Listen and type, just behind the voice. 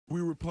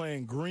We were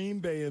playing Green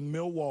Bay and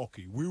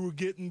Milwaukee. We were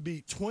getting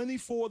beat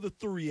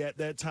 24-3 at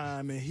that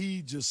time, and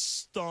he just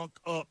stunk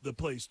up the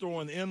place,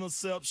 throwing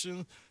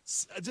interceptions,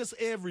 just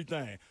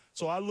everything.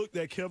 So I looked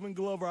at Kevin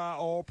Glover, our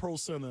all-pro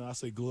center, and I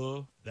said,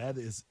 Glove, that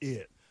is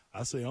it.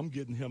 I say, I'm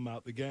getting him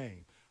out the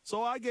game.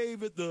 So I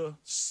gave it the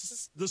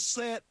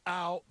set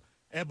out,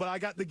 but I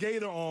got the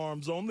gator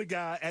arms on the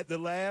guy at the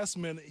last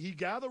minute. He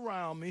got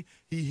around me.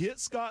 He hit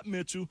Scott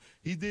Mitchell.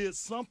 He did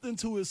something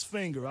to his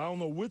finger. I don't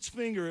know which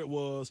finger it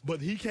was,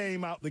 but he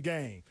came out the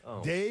game.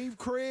 Oh. Dave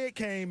Craig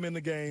came in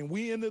the game.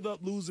 We ended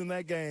up losing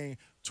that game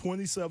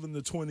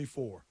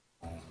 27-24.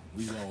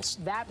 We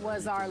lost. That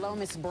was our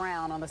Lomas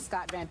Brown on the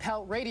Scott Van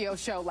Pelt radio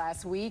show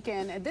last week,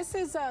 and this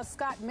is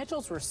Scott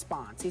Mitchell's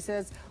response. He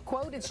says,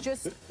 quote,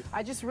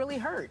 I just really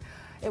hurt.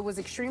 It was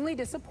extremely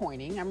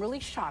disappointing. I'm really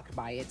shocked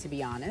by it, to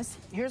be honest.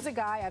 Here's a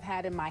guy I've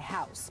had in my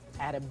house.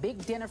 I had a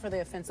big dinner for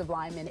the offensive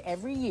lineman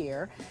every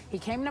year. He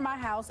came to my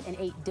house and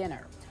ate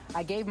dinner.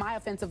 I gave my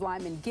offensive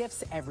lineman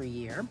gifts every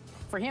year.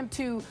 For him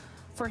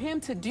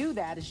to do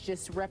that is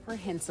just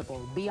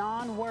reprehensible,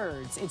 beyond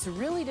words. It's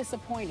really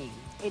disappointing.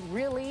 It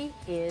really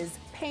is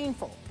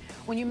painful.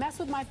 When you mess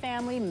with my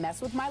family,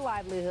 mess with my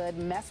livelihood,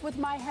 mess with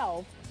my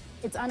health,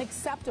 it's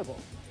unacceptable.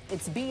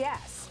 It's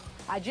BS.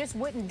 I just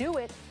wouldn't do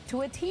it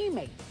to a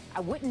teammate. I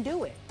wouldn't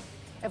do it.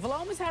 If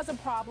Lomas has a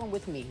problem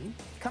with me,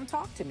 come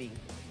talk to me.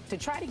 To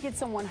try to get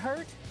someone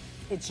hurt,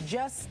 it's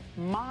just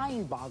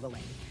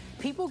mind-boggling.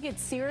 People get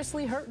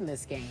seriously hurt in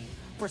this game.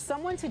 For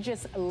someone to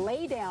just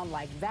lay down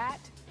like that,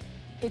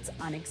 it's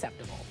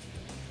unacceptable.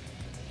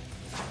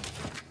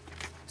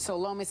 So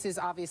Lomas is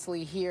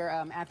obviously here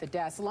at the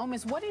desk.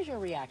 Lomas, what is your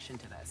reaction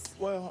to this?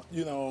 Well,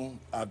 you know,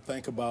 I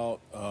think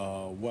about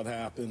what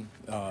happened.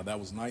 That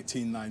was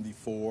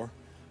 1994.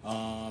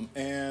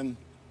 And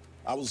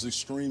I was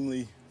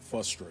extremely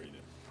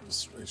frustrated.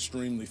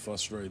 Extremely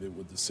frustrated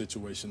with the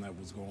situation that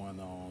was going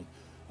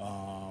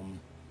on.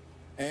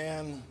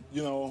 And,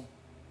 you know,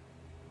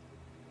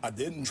 I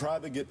didn't try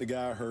to get the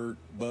guy hurt,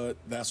 but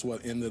that's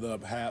what ended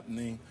up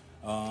happening.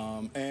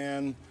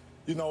 And,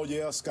 you know,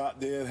 yeah,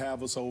 Scott did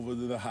have us over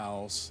to the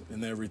house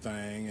and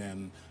everything,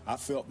 and I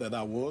felt that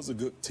I was a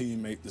good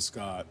teammate to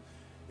Scott.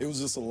 It was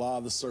just a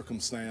lot of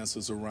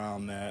circumstances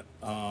around that.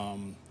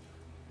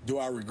 Do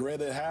I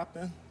regret it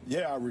happened?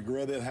 Yeah, I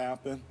regret it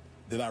happened.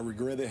 Did I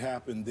regret it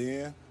happened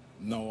then?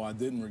 No, I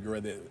didn't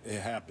regret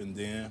it happened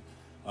then.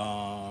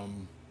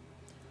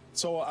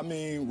 So, I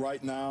mean,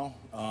 right now,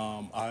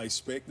 I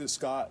expected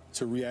Scott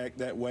to react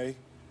that way.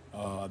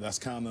 That's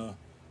kind of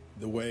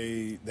the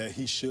way that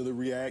he should have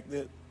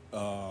reacted.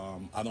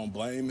 I don't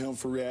blame him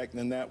for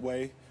reacting that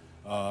way.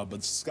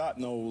 But Scott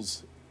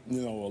knows,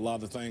 you know, a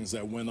lot of things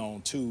that went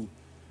on, too,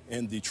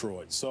 in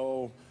Detroit.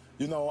 So,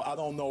 you know, I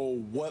don't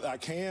know what I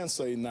can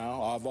say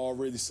now. I've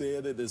already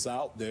said it is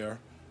out there.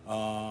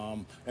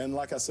 And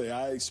like I say,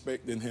 I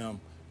expected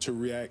him to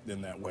react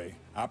in that way.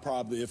 I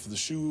probably, if the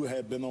shoe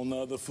had been on the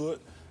other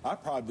foot, I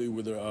probably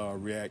would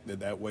have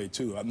reacted that way,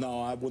 too.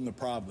 No, I wouldn't have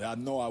probably. I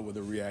know I would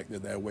have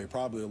reacted that way,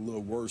 probably a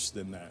little worse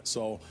than that.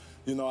 So,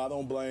 you know, I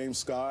don't blame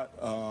Scott.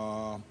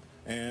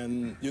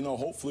 And, you know,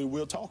 hopefully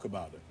we'll talk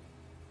about it.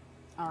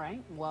 All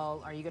right.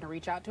 Well, are you going to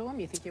reach out to him?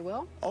 You think you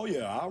will? Oh,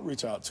 yeah, I'll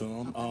reach out to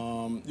him.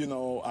 Okay. You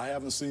know, I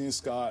haven't seen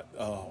Scott,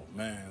 oh,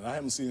 man, I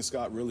haven't seen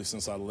Scott really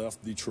since I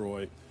left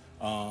Detroit.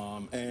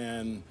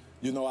 And,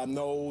 you know, I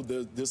know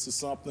that this is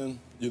something,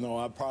 you know,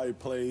 I probably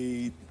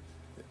played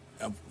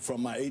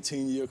from my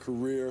 18-year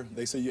career.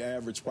 They say you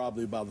average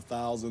probably about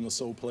 1,000 or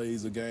so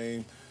plays a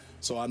game.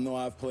 So I know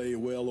I've played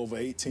well over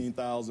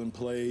 18,000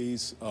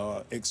 plays,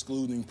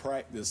 excluding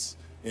practice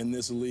in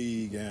this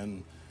league.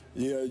 And,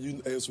 yeah,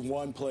 it's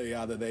one play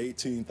out of the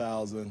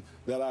 18,000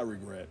 that I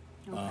regret.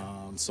 Okay.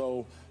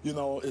 So, you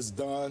know, it's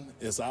done.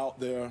 It's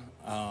out there.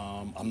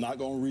 I'm not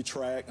going to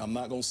retract. I'm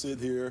not going to sit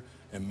here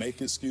and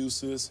make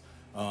excuses.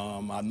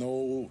 I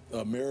know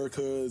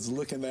America is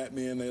looking at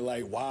me and they're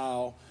like,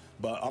 wow,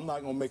 but I'm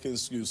not going to make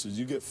excuses.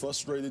 You get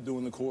frustrated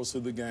during the course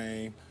of the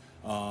game.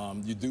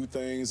 You do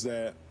things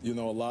that, you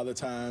know, a lot of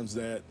times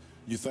that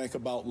you think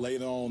about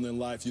later on in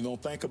life. You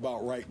don't think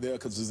about right there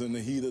because it's in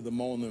the heat of the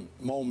moment,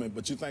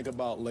 but you think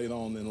about later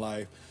on in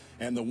life.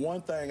 And the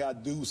one thing I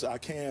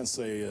can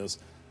say is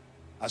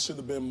I should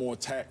have been more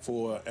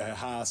tactful at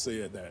how I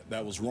said that.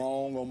 That was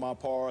wrong on my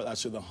part. I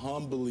should have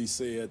humbly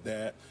said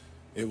that.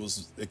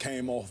 It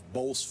came off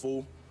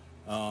boastful,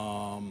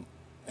 and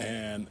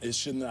I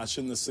shouldn't have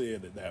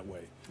said it that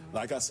way.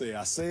 Like I say,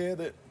 I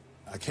said it.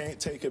 I can't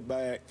take it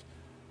back,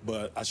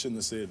 but I shouldn't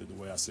have said it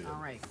the way I said it.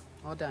 All right.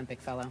 Well done, big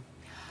fellow.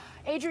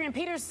 Adrian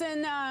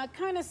Petersen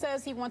kind of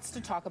says he wants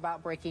to talk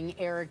about breaking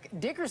Eric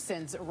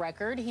Dickerson's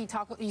record. He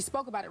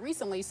spoke about it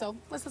recently, so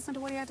let's listen to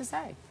what he had to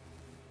say.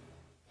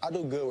 I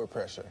do good with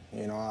pressure.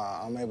 You know,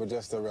 I'm able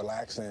just to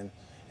relax and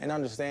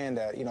understand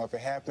that, you know, if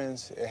it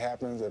happens, it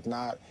happens. If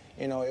not,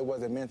 you know, it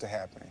wasn't meant to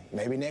happen.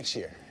 Maybe next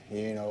year,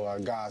 you know,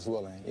 God's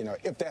willing. You know,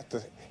 if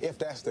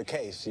that's the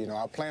case, you know,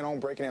 I plan on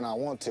breaking it and I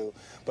want to.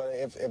 But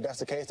if that's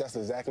the case, that's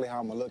exactly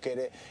how I'm going to look at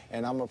it.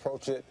 And I'm going to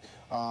approach it,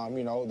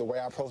 you know, the way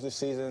I approach this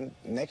season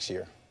next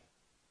year.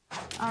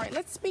 All right,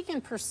 let's speak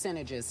in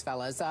percentages,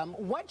 fellas.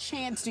 What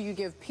chance do you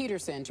give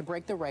Petersen to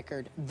break the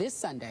record this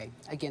Sunday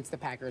against the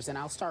Packers? And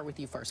I'll start with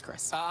you first,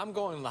 Chris. I'm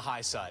going on the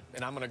high side,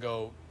 and I'm going to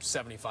go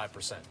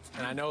 75%.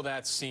 And I know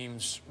that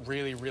seems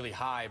really, really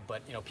high,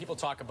 but, you know, people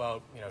talk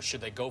about, you know,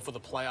 should they go for the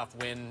playoff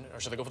win, or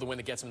should they go for the win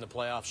that gets them in the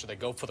playoffs? Should they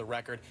go for the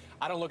record?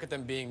 I don't look at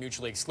them being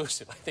mutually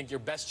exclusive. I think your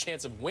best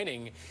chance of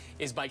winning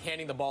is by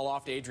handing the ball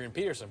off to Adrian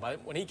Petersen.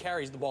 When he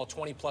carries the ball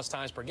 20-plus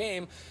times per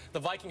game, the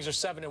Vikings are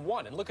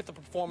 7-1. And look at the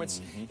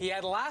performance he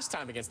had last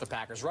time against the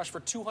Packers. Rushed for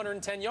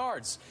 210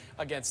 yards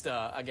against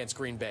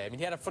Green Bay. I mean,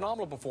 he had a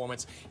phenomenal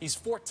performance. He's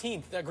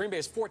 14th. Green Bay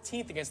is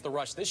 14th against the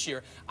rush this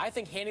year. I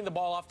think handing the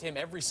ball off to him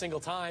every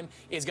single time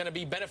is going to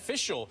be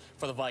beneficial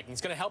for the Vikings.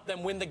 It's going to help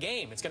them win the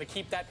game. It's going to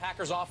keep that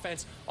Packers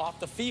offense off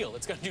the field.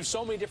 It's going to do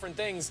so many different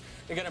things.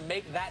 They're going to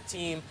make that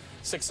team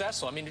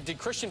successful. I mean, did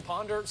Christian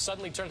Ponder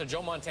suddenly turn to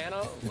Joe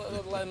Montana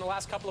in the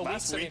last couple of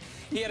weeks? I mean,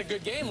 he had a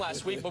good game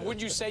last week, but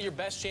would you say your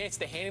best chance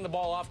to handing the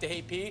ball off to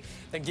AP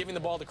than giving the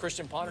ball to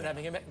Christian Ponder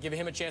and giving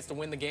him a chance to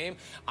win the game?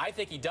 I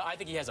think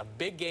he has a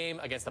big game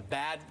against a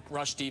bad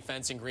rush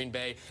defense in Green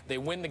Bay. They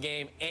win the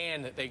game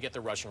and they get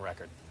the rushing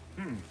record.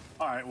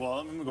 All right, well,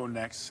 I'm going to go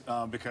next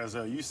because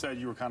you said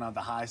you were kind of on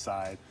the high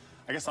side.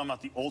 I guess I'm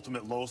not the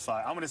ultimate low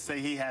side. I'm going to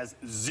say he has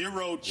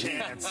zero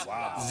chance,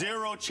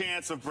 zero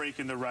chance of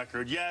breaking the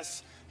record.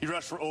 Yes, he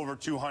rushed for over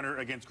 200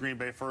 against Green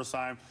Bay first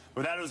time,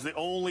 but that was the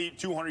only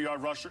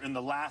 200-yard rusher in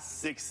the last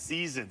 6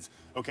 seasons.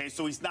 Okay,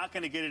 so he's not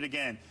going to get it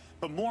again.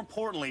 But more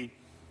importantly,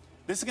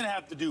 this is going to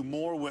have to do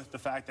more with the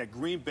fact that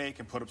Green Bay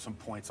can put up some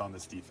points on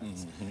this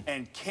defense.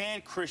 And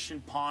can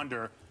Christian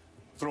Ponder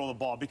throw the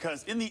ball?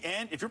 Because in the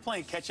end, if you're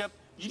playing catch-up,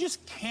 you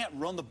just can't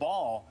run the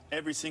ball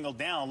every single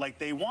down like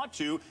they want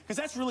to, because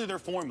that's really their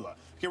formula.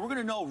 Okay, we're going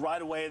to know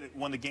right away that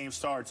when the game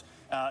starts,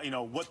 you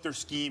know, what their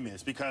scheme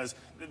is, because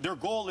their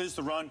goal is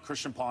to run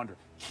Christian Ponder,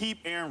 keep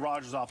Aaron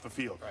Rodgers off the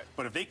field. Right.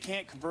 But if they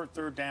can't convert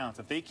third downs,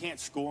 if they can't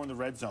score in the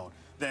red zone,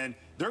 then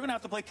they're going to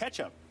have to play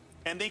catch-up.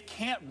 And they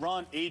can't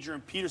run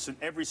Adrian Petersen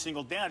every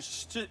single down.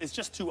 It's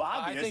just too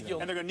obvious,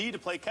 and they're going to need to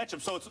play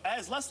catch-up. So it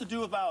has less to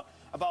do about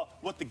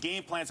what the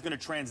game plan is going to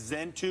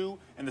transcend to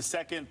in the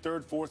second,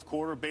 third, fourth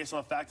quarter, based on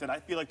the fact that I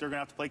feel like they're going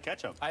to have to play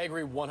catch-up. I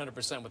agree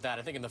 100% with that.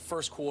 I think in the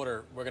first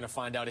quarter, we're going to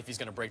find out if he's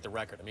going to break the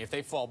record. I mean, if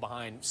they fall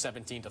behind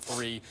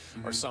 17-3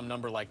 or some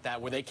number like that,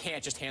 where they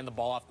can't just hand the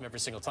ball off them every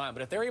single time.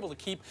 But if they're able to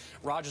keep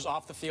Rodgers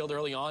off the field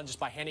early on just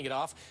by handing it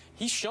off,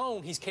 he's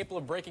shown he's capable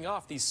of breaking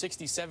off these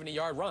 60,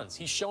 70-yard runs.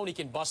 He's shown he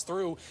can bust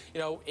through, you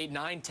know, 8,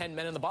 9, 10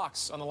 men in the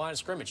box on the line of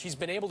scrimmage. He's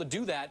been able to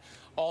do that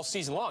all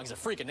season long. He's a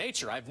freak of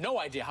nature. I have no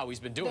idea how he's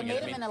been doing it.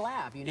 They made him in a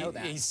lab, you know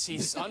that.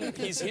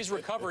 His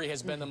recovery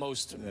has been the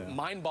most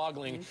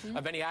mind-boggling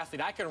of any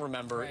athlete I can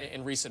remember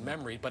in recent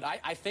memory. But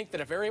I think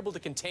that if they're able to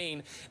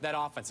contain that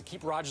offense and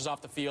keep Rodgers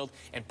off the field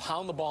and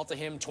pound the ball to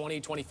him 20,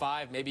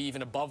 25, maybe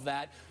even above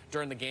that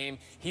during the game,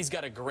 he's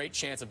got a great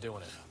chance of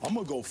doing it. I'm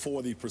going to go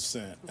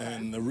 40%.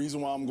 And the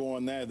reason why I'm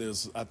going that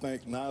is I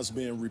think now it's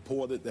being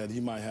reported that he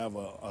might have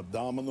a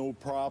abdominal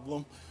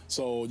problem.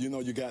 So, you know,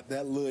 you got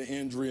that little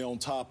injury on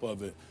top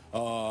of it.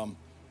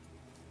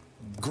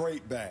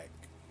 Great back,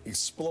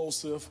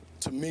 explosive.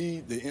 To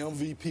me, the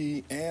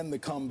MVP and the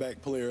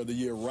comeback player of the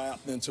year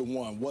wrapped into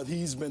one. What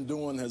he's been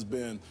doing has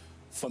been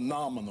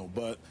phenomenal.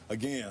 But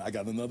again, I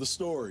got another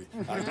story.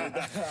 I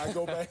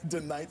go back to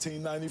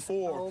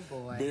 1994. Oh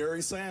boy.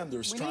 Barry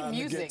Sanders trying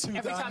to get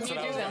 2,000.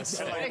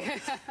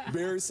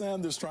 Barry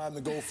Sanders trying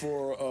to go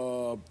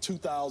for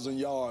 2,000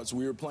 yards.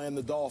 We were playing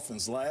the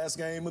Dolphins last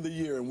game of the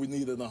year, and we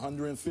needed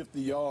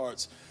 150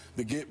 yards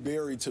to get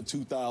Barry to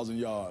 2,000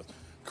 yards.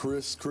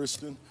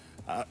 Christian,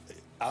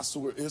 I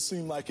swear, it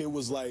seemed like it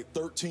was like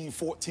 13,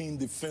 14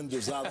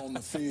 defenders out on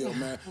the field,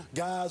 man.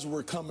 Guys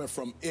were coming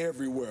from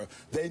everywhere.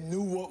 They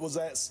knew what was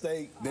at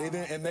stake.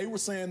 They were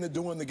saying that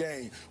during the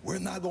game, we're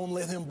not going to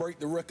let him break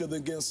the record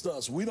against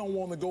us. We don't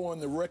want to go in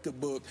the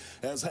record book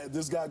as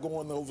this guy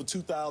going over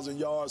 2,000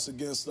 yards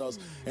against us.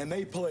 And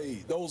they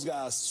played. Those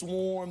guys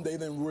swarmed. They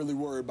didn't really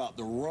worry about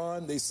the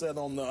run. They sat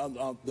on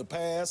the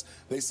pass.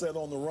 They sat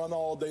on the run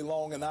all day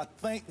long. And I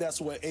think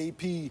that's what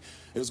AP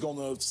is going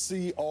to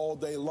see all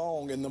day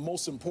long. And the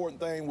most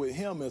important thing with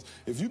him is,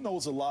 if you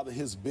notice a lot of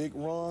his big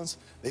runs,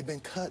 they've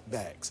been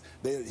cutbacks.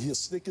 He'll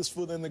stick his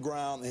foot in the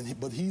ground,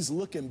 but he's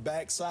looking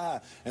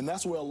backside, and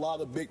that's where a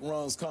lot of big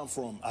runs come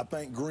from. I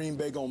think Green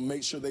Bay going to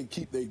make sure they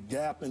keep their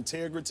gap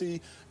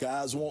integrity.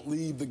 Guys won't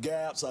leave the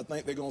gaps. I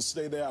think they're going to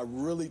stay there. I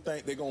really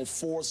think they're going to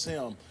force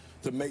him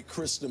to make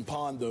Christian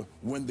Ponder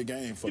win the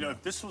game for them. You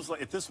know,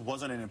 if this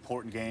wasn't an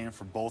important game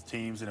for both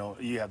teams, you know,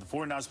 you have the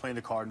 49ers playing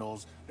the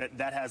Cardinals.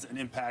 That has an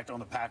impact on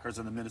the Packers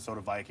and the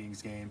Minnesota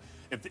Vikings game,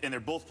 and they're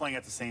both playing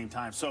at the same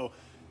time. So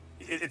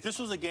if this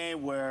was a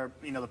game where,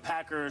 you know, the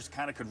Packers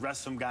kind of could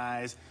rest some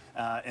guys,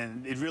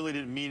 and it really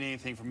didn't mean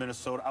anything for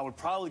Minnesota, I would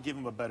probably give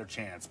him a better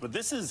chance. But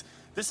this is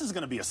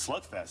going to be a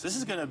slugfest. This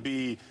is going to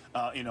be,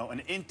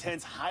 an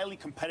intense, highly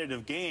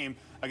competitive game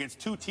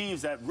against two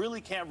teams that really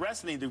can't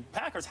rest any. The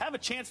Packers have a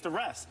chance to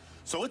rest.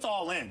 So it's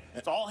all in.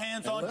 It's all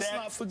hands on deck.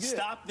 Not forget,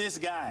 stop this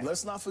guy.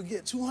 Let's not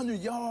forget, 200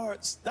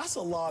 yards. That's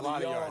a lot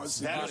of yards.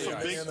 That is a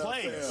big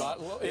play.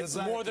 It's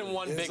more than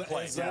one big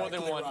play.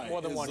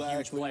 More than one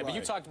huge play. But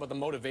you talked about the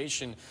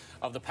motivation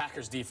of the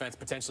Packers defense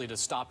potentially to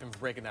stop him from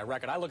breaking that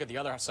record. I look at the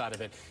other side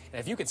of it, and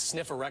if you can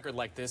sniff a record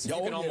like this, you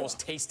can almost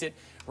taste it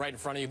right in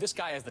front of you. This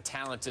guy has the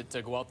talent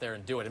to go out there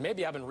and do it. And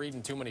maybe I've been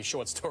reading too many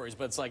short stories,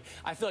 but it's like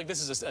I feel like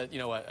this is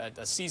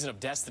a season of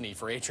destiny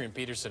for Adrian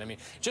Petersen. I mean,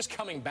 just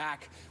coming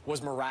back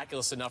was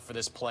miraculous enough for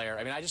this player.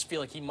 I mean, I just feel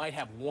like he might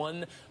have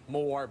one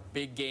more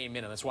big game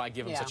in him. That's why I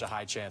give him such a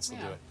high chance to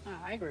do it.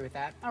 I agree with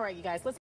that. All right, you guys, let's